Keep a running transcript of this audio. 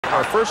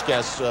Our first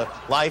guest's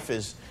life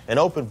is an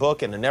open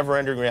book and a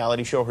never-ending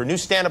reality show. Her new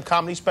stand-up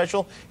comedy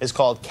special is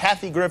called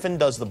Kathy Griffin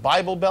Does the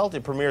Bible Belt.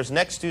 It premieres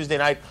next Tuesday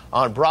night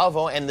on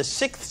Bravo. And the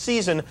 6th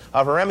season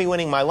of her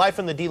Emmy-winning My Life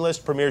on the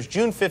D-List premieres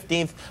June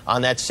 15th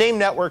on that same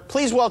network.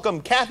 Please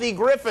welcome Kathy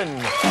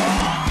Griffin.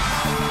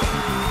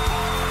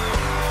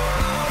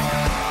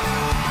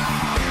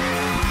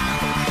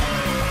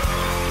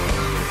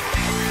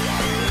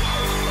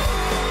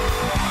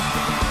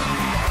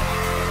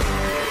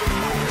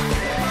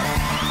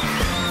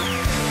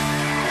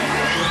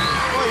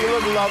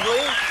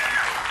 Lovely.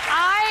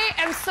 I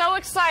am so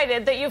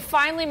excited that you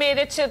finally made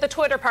it to the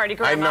Twitter party,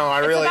 Grandma. I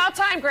know, It's about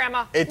time,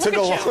 Grandma. It took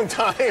a long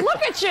time.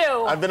 Look at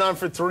you. I've been on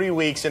for 3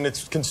 weeks, and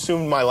it's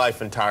consumed my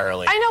life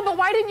entirely. I know, but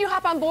why didn't you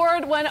hop on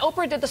board when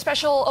Oprah did the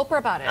special Oprah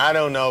about it? I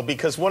don't know,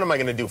 because what am I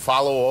going to do,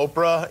 follow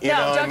Oprah? You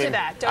know, don't do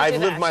that.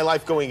 I've lived my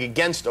life going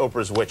against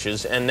Oprah's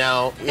witches, and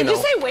now, Did you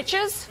say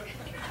witches?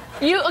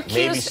 You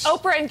accused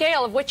Oprah and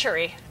Gail of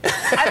witchery.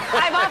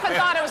 I've often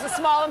thought it was a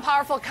small and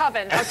powerful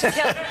coven out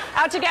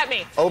to get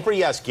me. Oprah,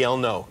 yes. Gail,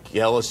 no.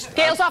 Gail's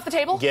off the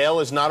table?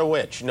 Gail is not a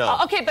witch, no.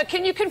 Okay, but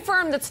can you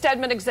confirm that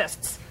Stedman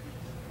exists?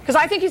 Because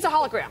I think he's a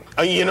hologram.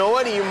 You know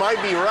what? You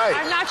might be right.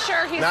 I'm not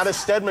sure he's... Not a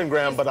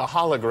Stedman-gram, but a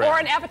hologram. Or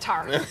an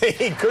avatar.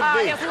 He could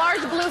be. He has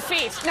large blue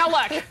feet. Now,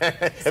 look.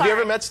 Have you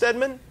ever met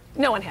Stedman?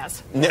 No one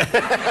has. No one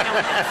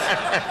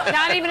has.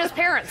 Not even his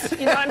parents.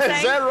 You know what I'm saying?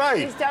 Is that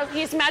right?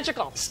 He's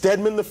magical.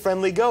 Stedman the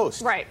Friendly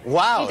Ghost. Right.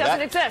 Wow. He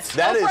doesn't exist.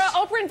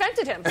 Oprah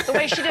invented him the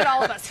way she did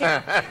all of us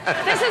here.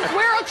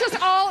 We're just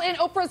all in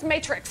Oprah's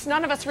matrix.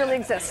 None of us really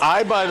exist.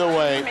 By the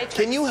way,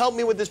 can you help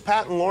me with this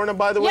Pat and Lorna,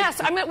 by the way? Yes,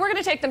 we're going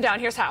to take them down.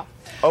 Here's how.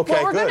 Okay,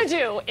 what we're going to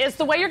do is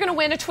the way you're going to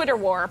win a Twitter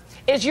war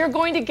is you're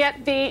going to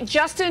get the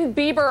Justin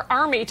Bieber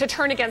army to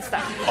turn against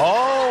them.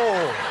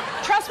 Oh.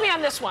 Trust me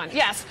on this one.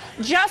 Yes.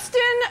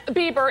 Justin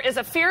Bieber is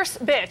a fierce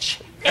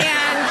bitch,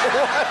 and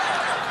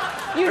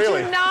you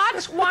do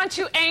not want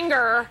to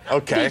anger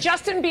the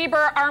Justin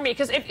Bieber army.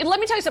 Because let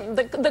me tell you something.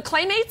 The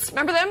Claymates,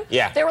 remember them?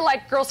 Yeah. They were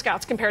like Girl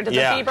Scouts compared to the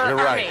Bieber army.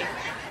 Right.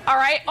 All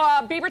right,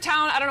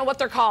 Biebertown, I don't know what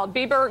they're called.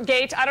 Bieber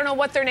Gate, I don't know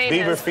what their name is.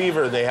 Bieber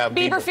Fever, they have.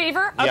 Bieber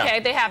Fever? Okay,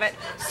 they have it.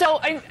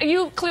 So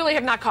you clearly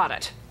have not caught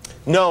it.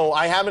 No,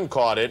 I haven't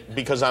caught it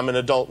because I'm an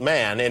adult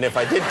man, and if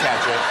I did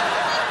catch it,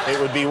 it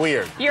would be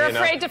weird. You're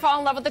afraid to fall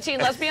in love with the teen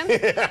lesbian? All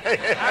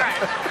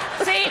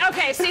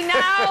right. See,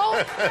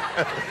 now,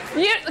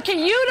 he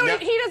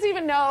doesn't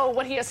even know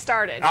what he has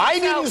started. I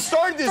didn't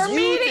start this, For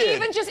me to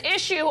even just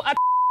issue a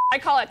I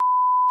call it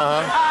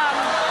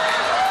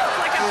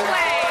like a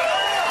play.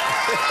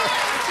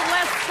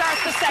 Let's start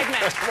the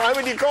segment. Why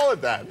would you call it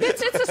that?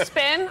 It's a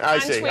spin. I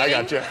see. Tweeting. I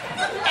got you.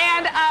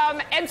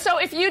 And so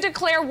if you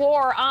declare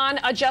war on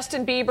a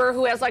Justin Bieber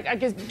who has like a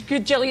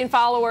gajillion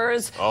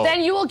followers,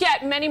 then you will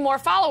get many more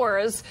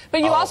followers, but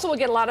you also will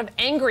get a lot of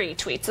angry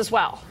tweets as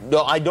well.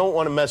 No, I don't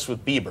want to mess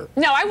with Bieber.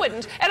 No, I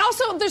wouldn't. And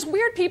also, there's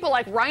weird people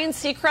like Ryan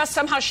Seacrest.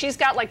 Somehow she's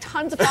got like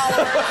tons of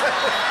followers.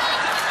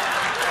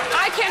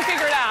 I can't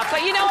figure it out,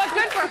 but you know what?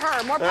 Good for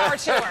her. More power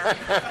to her.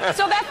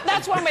 So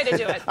that's one way to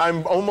do it.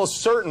 I'm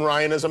almost certain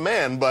Ryan is a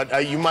man,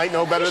 but you might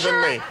know better than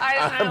me.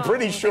 I'm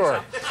pretty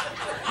sure. So.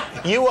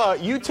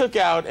 You took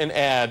out an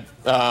ad.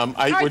 All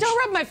right, don't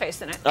rub my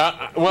face in it.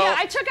 Well,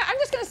 I'm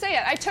just going to say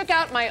it. I took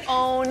out my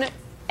own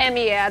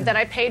Emmy ad that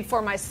I paid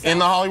for myself. In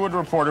the Hollywood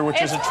Reporter,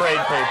 which is a trade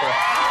paper.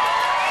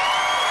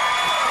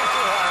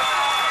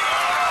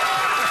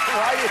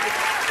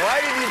 Why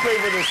did you pay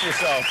for this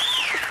yourself?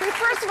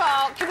 First of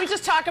all, can we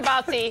just talk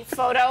about the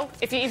photo,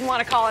 if you even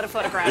want to call it a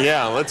photograph?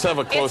 Yeah, let's have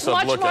a close-up look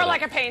at it. It's much more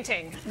like a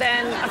painting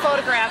than a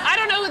photograph. I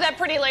don't know who that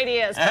pretty lady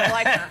is, but I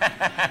like her.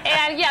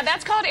 And yeah,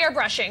 that's called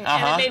airbrushing,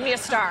 and it made me a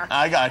star.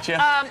 I got you.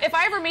 If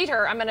I ever meet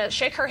her, I'm going to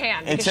shake her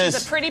hand, because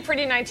she's a pretty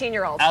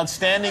 19-year-old.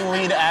 Outstanding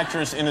lead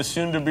actress in a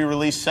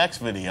soon-to-be-released sex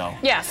video.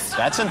 Yes.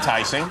 That's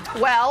enticing.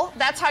 Well,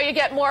 that's how you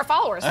get more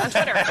followers on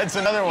Twitter. That's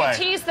another way. You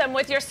tease them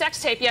with your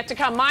sex tape yet to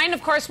come. Mine,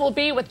 of course, will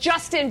be with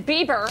Justin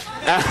Bieber.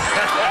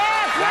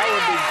 Yeah, that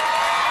would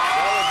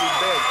be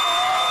big.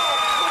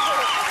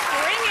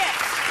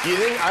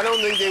 Bring it. I don't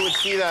think they would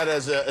see that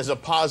as a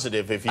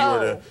positive if you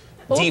were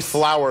to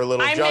deflower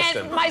little Justin. I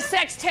meant my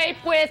sex tape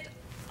with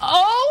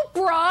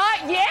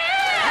Oprah. Yeah.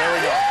 There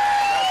we go.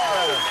 That's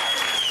better.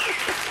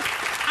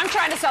 I'm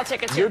trying to sell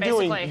tickets here,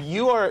 basically.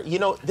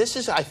 This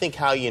is, I think,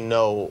 how you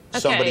know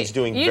somebody's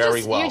doing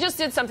very well. You just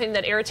did something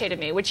that irritated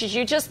me, which is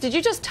did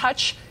you just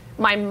touch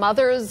my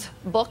mother's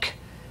book?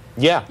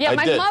 Yeah,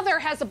 my mother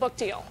has a book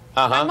deal.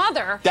 My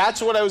mother...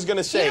 That's what I was going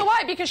to say. You know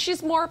why? Because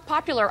she's more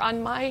popular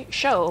on my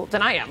show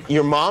than I am.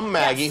 Your mom,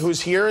 Maggie, who's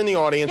here in the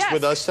audience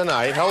with us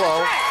tonight. Hello.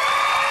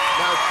 Right.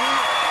 Now,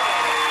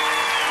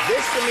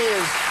 this to me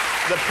is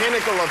the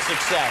pinnacle of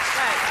success.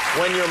 Right.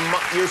 When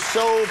you're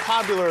so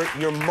popular,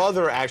 your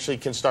mother actually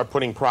can start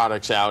putting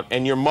products out,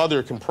 and your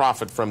mother can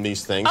profit from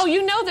these things. Oh,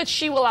 you know that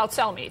she will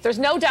outsell me. There's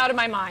no doubt in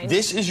my mind.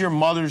 This is your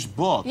mother's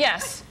book.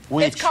 Yes.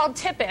 It's called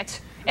Tip It.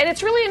 And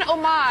it's really an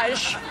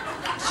homage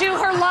to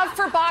her love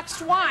for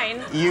boxed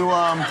wine.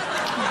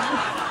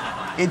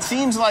 It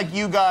seems like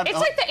you got... It's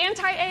like the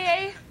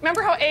anti-AA.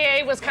 Remember how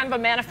AA was kind of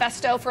a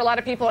manifesto for a lot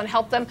of people and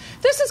helped them?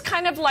 This is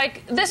kind of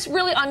like, this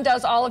really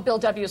undoes all of Bill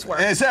W.'s work.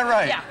 Is that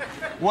right? Yeah.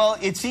 Well,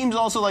 it seems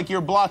also like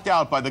you're blocked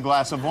out by the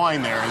glass of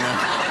wine there. And then...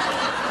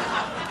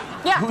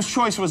 Yeah. Whose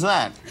choice was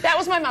that? That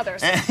was my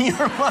mother's.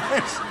 Your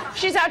mother's?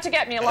 She's out to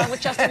get me along with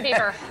Justin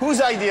Bieber.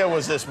 Whose idea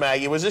was this,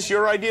 Maggie? Was this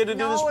your idea to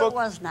do this book? No, it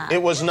was not.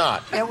 It was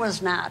not? It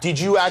was not. Did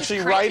you actually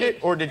write it,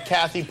 or did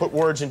Kathy put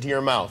words into your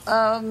mouth?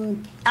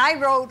 I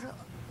wrote,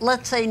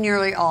 let's say,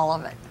 nearly all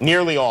of it.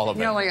 Nearly all of it?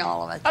 Nearly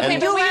all of it. Okay,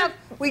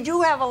 we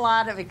do have a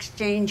lot of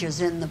exchanges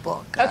in the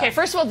book. Okay,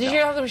 first of all, did you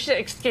know that we should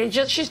exchange?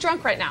 She's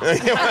drunk right now.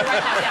 Right now,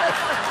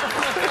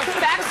 yeah.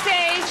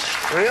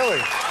 Backstage. Really?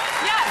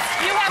 Yes,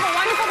 you have a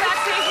wonderful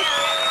backstage.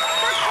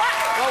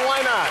 Well,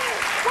 why not?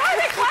 Why are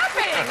they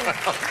clapping?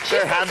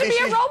 She's supposed to be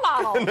a role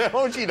model.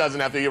 No, she doesn't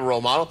have to be a role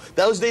model.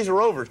 Those days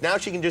are over. Now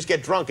she can just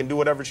get drunk and do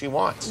whatever she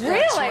wants.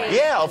 Really?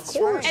 Yeah, of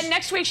course. And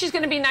next week she's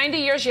going to be 90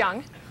 years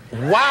young.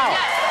 Wow.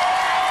 Yes.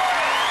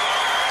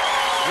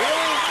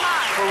 Really?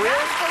 For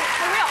real?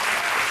 For real.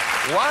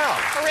 Wow.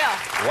 For real.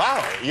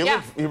 Wow.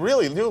 You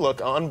really do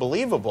look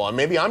unbelievable. And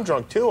maybe I'm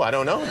drunk too. I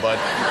don't know, but...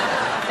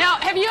 Now,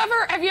 have you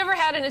ever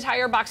had an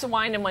entire box of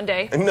wine in one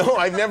day? No,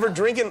 I've never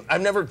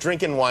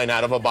drinking wine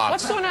out of a box.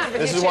 What's going on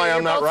with This you is two? why I'm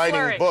You're not both writing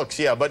slurring. books.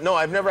 Yeah, but no,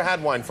 I've never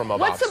had wine from a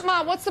box.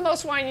 What's the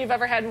most wine you've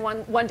ever had in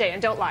one day?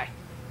 And don't lie.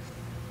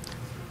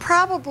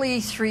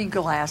 Probably 3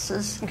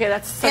 glasses. Okay,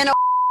 that's such In a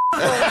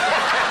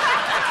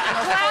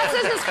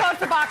glasses is code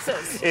for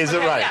boxes. Is it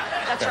right?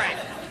 Yeah, that's right.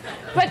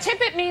 But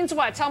tippet means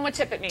what? Tell them what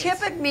tippet means.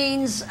 Tippet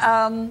means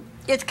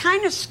it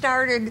kind of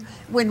started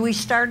when we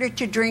started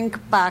to drink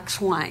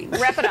box wine.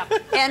 Wrap it up.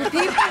 And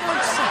people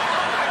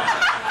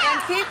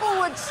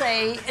would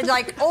say,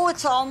 like, oh,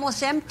 it's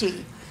almost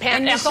empty.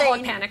 And you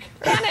Alcoholic say, panic.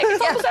 Panic.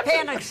 It's almost empty.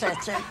 Panic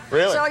sets in.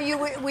 Really?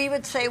 So we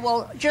would say,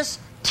 well, just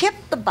tip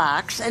the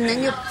box, and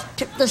then you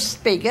tip the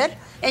spigot,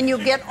 and you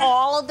get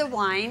all of the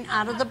wine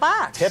out of the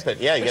box. Tip it,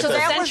 yeah. You get So the...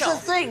 that was Essential.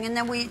 the thing, and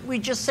then we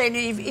just said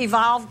it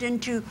evolved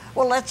into,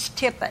 well, let's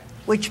tip it,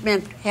 which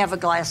meant have a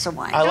glass of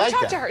wine. I Don't like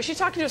talk that. to her. She's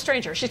talking to a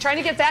stranger. She's trying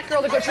to get that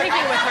girl to go drinking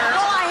with her.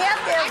 Well, I have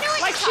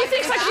this. Like she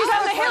thinks like she's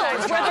on the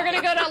hills where they're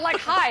gonna go to like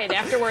Hyde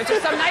afterwards or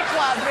some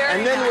nightclub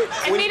And then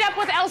and meet up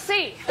with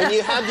LC. And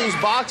you have these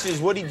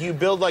boxes. What did you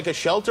build, like a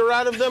shelter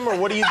out of them, or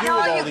what do you do with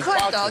all you these could,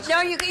 boxes? though.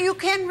 No, you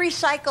can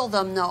recycle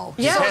them, though.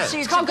 Yeah, can.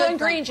 it's called Good and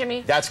Green,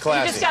 Jimmy. That's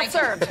classy. You just got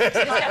served. You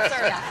just got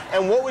served.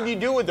 And what would you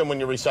do with them when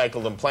you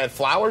recycle them? Plant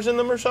flowers in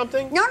them or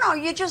something? No,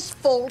 you just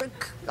fold it,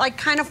 like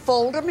kind of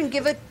fold them and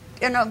give it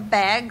in a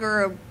bag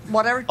or a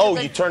whatever. Oh,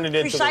 to you the turn it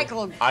into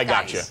recycled I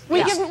guys. gotcha.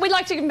 We'd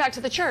like to give them back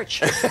to the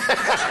church. We're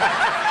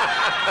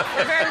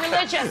very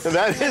religious.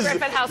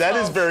 Griffin household. That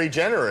is very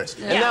generous.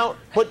 Yeah.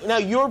 And now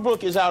your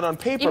book is out on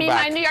paperback. You mean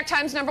my New York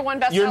Times #1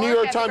 bestseller? Your New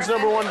York Kathy Times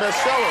Griffin? #1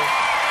 bestseller.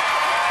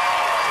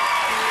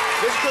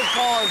 This could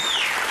cause.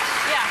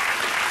 Yeah.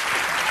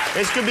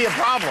 This could be a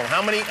problem.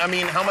 How much Well,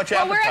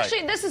 appetite? we're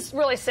actually, this is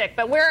really sick,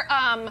 but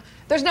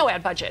there's no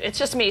ad budget. It's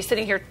just me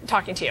sitting here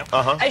talking to you,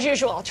 as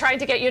usual, trying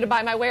to get you to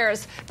buy my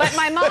wares. But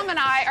my mom and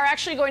I are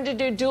actually going to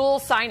do dual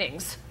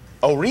signings.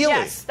 Oh, really?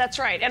 Yes, that's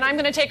right. And I'm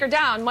going to take her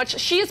down.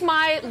 She's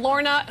my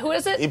Lorna. Who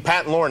is it?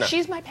 Pat and Lorna.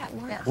 She's my Pat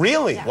and Lorna.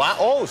 Really? Yeah. Wow.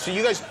 Oh, so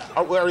you guys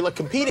are like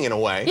competing in a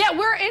way. Yeah,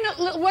 we're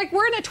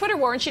in a Twitter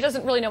war, and she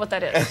doesn't really know what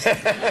that is.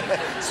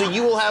 So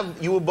you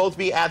will both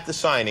be at the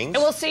signings. And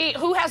we'll see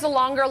who has a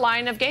longer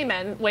line of gay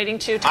men waiting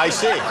to talk I to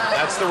see. them.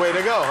 That's the way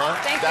to go, huh?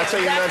 That's how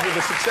you measure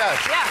the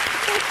success. Yeah.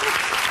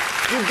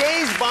 Do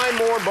gays buy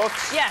more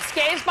books? Yes,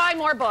 gays buy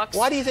more books.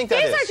 Why do you think that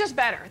gays is? are just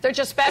better. They're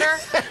just better.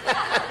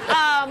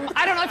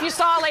 I don't know if you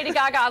saw Lady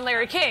Gaga on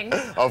Larry King.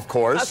 Of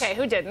course. Okay,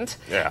 who didn't?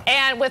 Yeah.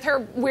 And with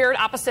her weird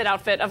opposite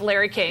outfit of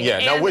Larry King. Yeah.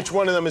 Now, And which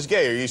one of them is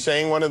gay? Are you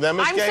saying one of them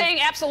is I'm gay? saying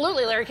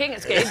absolutely Larry King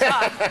is gay.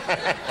 Duh.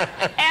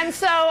 And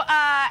so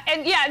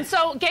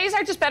gays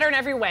are just better in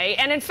every way.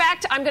 And in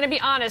fact, I'm going to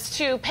be honest,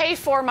 to pay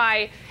for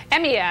my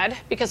Emmy ad,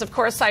 because of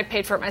course I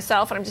paid for it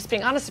myself, and I'm just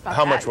being honest about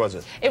How that. much was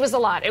it? It was a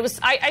lot. It was.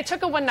 I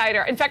took a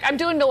one-nighter. In fact, I'm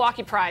doing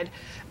Milwaukee Pride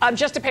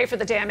just to pay for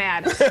the damn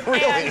ad.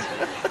 Really?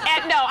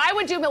 And no, I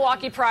would do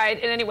Milwaukee Pride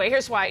in any way.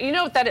 Here's why. You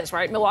know what that is,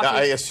 right? Milwaukee.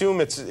 I assume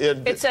it's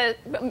a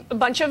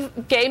bunch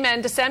of gay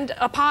men descend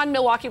upon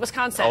Milwaukee,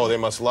 Wisconsin. Oh, they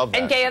must love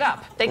that. And gay it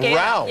up. They gay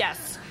Wow. it up.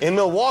 Yes. In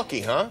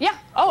Milwaukee, huh? Yeah.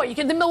 Oh,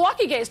 the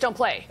Milwaukee gays don't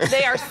play.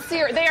 They are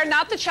they are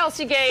not the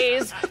Chelsea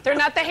gays. They're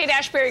not the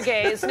Haight-Ashbury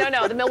gays.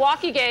 No. The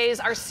Milwaukee gays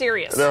are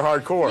serious. They're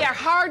hardcore. Yeah,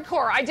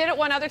 hardcore. I did it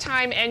one other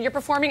time, and you're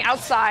performing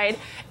outside,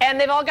 and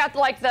they've all got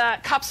like the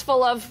cups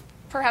full of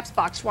perhaps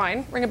boxed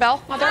wine. Ring a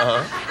bell, Mother?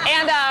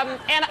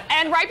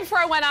 And right before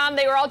I went on,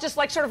 they were all just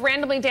like sort of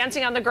randomly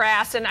dancing on the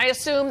grass, and I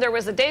assumed there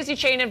was a daisy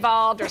chain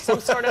involved or some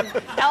sort of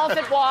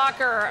elephant walk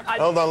or.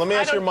 Hold on, let me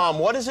ask your mom.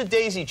 What is a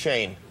daisy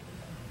chain?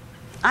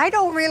 I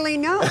don't really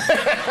know.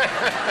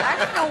 I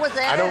don't know what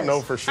that is. I don't know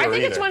for sure I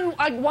think either. it's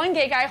when one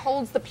gay guy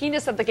holds the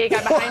penis of the gay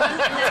guy behind him, and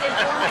then they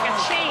form like a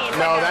chain.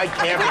 No, like that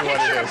can't be what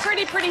picture it a is.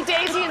 pretty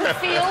daisy in the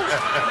field,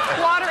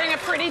 watering a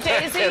pretty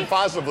That daisy. can't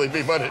possibly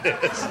be what it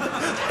is.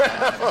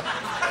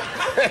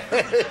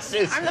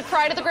 I'm the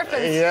pride of the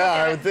Griffins.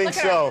 Yeah, I would think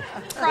so.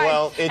 Pride.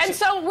 Well, and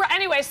so,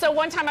 anyway, so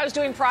one time I was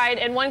doing Pride,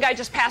 and one guy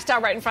just passed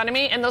out right in front of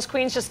me, and those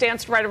queens just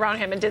danced right around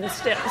him and didn't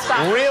stop.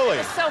 Really? It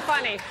was so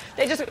funny.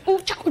 They just, ooh,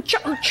 cha, ooh, cha,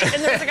 ooh, cha,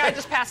 and there was a guy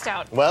just passed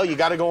out. Well, you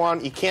got to go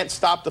on. You can't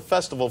stop the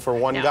festival for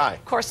one guy.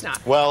 Of course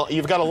not. Well,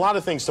 you've got a lot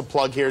of things to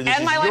plug here. This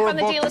and is My Life your on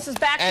the book, D-List is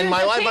back And June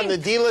My 15th. Life on the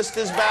D-List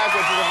is back,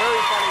 which is a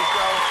very funny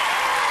show.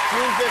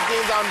 June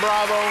 15th on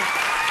Bravo.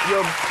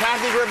 Your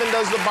Kathy Griffin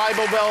Does the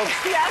Bible Belt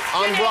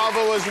on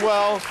Bravo as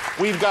well.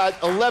 We've got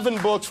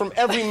 11 books from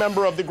every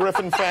member of the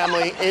Griffin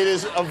family. It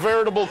is a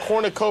veritable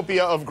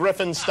cornucopia of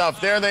Griffin stuff.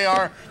 There they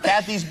are.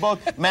 Kathy's book,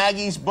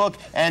 Maggie's book,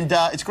 and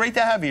it's great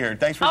to have you here.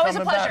 Thanks for Always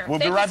coming a pleasure. back. We'll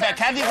Thank be right you, back.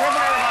 sir. Kathy Griffin,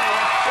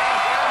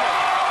 everybody.